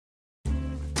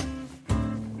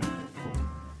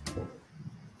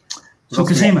So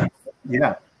Cosima.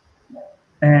 Yeah.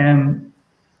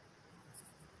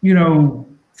 You know,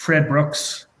 Fred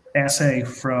Brooks' essay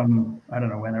from, I don't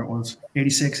know when it was,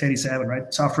 86, 87,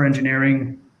 right? Software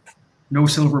engineering, no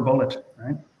silver bullet,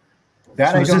 right?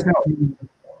 That I don't know.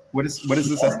 What is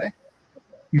this essay?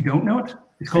 You don't know it?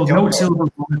 It's called No Silver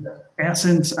Bullet,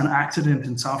 Essence and Accident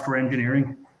in Software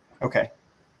Engineering. Okay.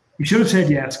 You should have said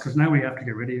yes, because now we have to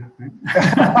get rid of you. Right?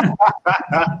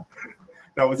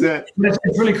 That was it.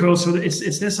 It's really cool. So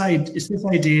it's this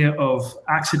idea of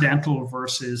accidental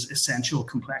versus essential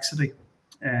complexity.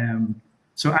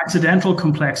 So accidental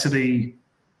complexity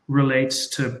relates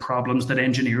to problems that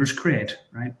engineers create,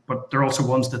 right? But they're also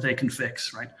ones that they can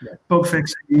fix, right? Yeah. Bug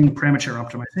fixing, premature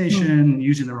optimization,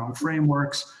 using the wrong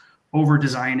frameworks, over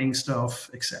designing stuff,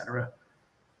 etc.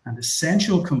 And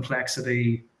essential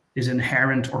complexity is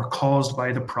inherent or caused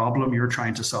by the problem you're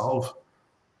trying to solve.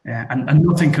 And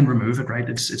nothing can remove it, right?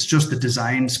 It's just the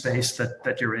design space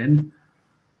that you're in.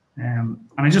 And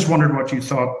I just wondered what you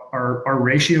thought our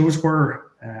ratios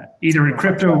were, either in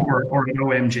crypto or in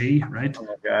OMG, right? Oh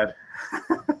my God.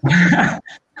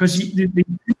 Because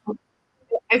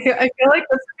I feel like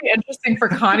this would be interesting for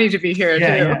Connie to be here too.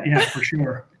 Yeah, for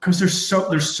sure. Because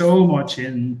there's so much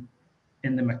in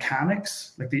the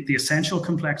mechanics, like the essential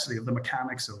complexity of the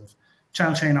mechanics of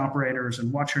child chain operators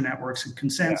and watcher networks and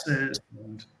consensus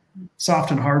and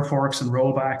soft and hard forks and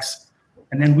rollbacks.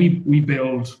 And then we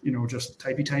build, you know, just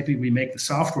typey. We make the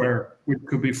software, which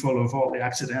could be full of all the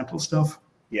accidental stuff.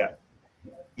 Yeah.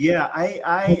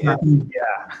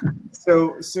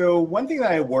 So one thing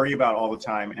that I worry about all the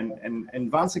time,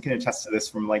 and Vansa can attest to this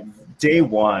from like day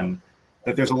one,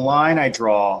 that there's a line I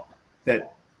draw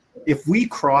that if we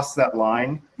cross that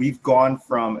line, we've gone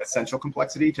from essential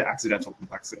complexity to accidental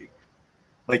complexity.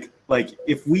 Like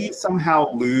if we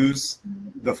somehow lose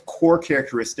the core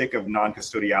characteristic of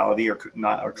non-custodiality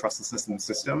or trustlessness in the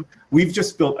system, we've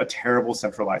just built a terrible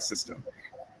centralized system.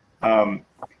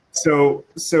 So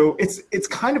it's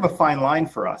kind of a fine line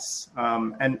for us,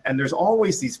 and there's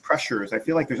always these pressures. I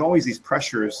feel like there's always these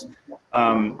pressures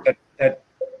that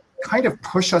kind of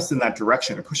push us in that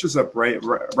direction. It pushes up right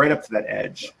up to that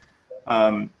edge.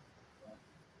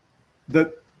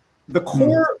 The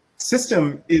core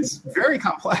system is very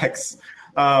complex.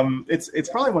 It's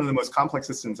probably one of the most complex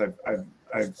systems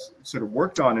I've sort of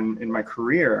worked on in my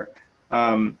career.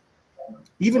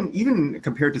 Even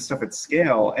compared to stuff at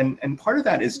scale, and part of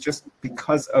that is just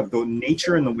because of the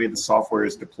nature and the way the software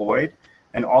is deployed,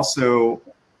 and also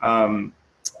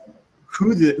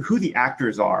who the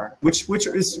actors are, which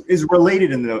is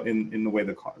related in the way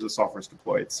the software is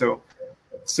deployed. So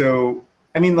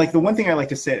I mean, like the one thing I like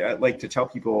to tell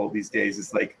people these days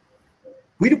is like,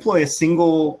 we deploy a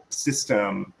single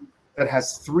system that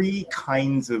has 3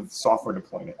 kinds of software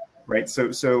deployment, right?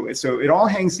 So it all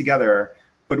hangs together.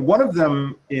 But one of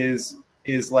them is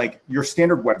like your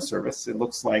standard web service. It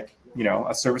looks like, you know,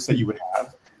 a service that you would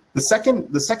have. The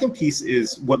second piece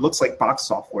is what looks like box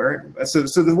software. So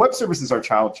the web service is our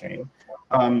child chain.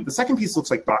 The second piece looks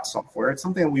like box software. It's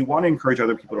something that we want to encourage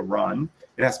other people to run.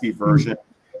 It has to be versioned.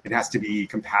 It has to be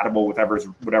compatible with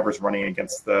whatever's running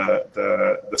against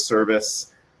the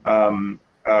service.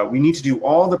 We need to do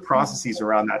all the processes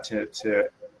around that to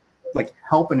like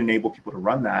help and enable people to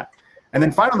run that. And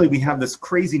then finally, we have this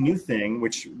crazy new thing,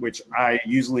 which I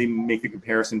usually make the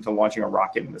comparison to launching a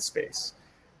rocket into space.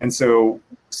 And so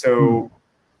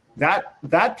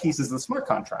that piece is the smart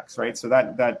contracts, right? So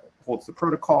that holds the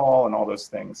protocol and all those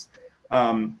things.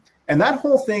 And that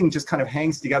whole thing just kind of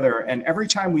hangs together. And every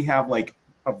time we have like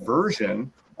a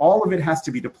version, all of it has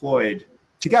to be deployed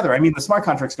together. I mean, the smart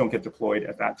contracts don't get deployed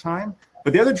at that time,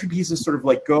 but the other 2 pieces sort of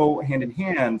like go hand in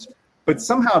hand. But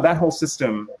somehow that whole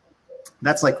system,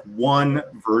 that's like one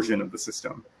version of the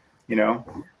system, you know?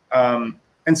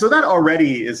 And so that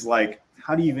already is like,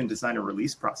 how do you even design a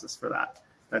release process for that?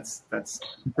 That's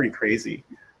pretty crazy.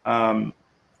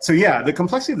 So yeah, the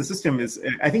complexity of the system is,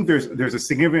 I think there's a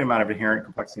significant amount of inherent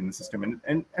complexity in the system,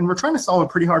 and we're trying to solve a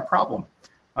pretty hard problem.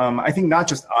 I think not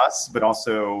just us, but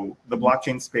also the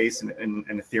blockchain space and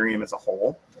Ethereum as a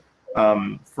whole.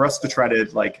 For us to try to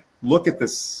like look at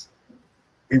this,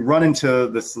 we run into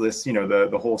this you know,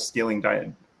 the whole scaling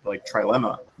like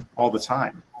trilemma all the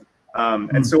time.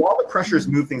 And so all the pressures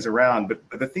move things around, but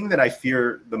the thing that I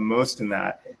fear the most in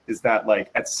that is that like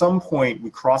at some point we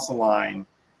cross a line,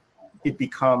 it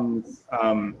becomes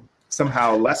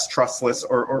somehow less trustless,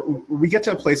 or we get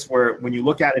to a place where when you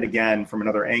look at it again from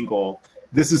another angle,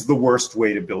 this is the worst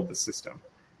way to build the system.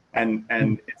 And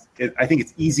I think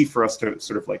it's easy for us to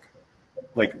sort of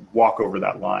like walk over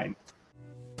that line.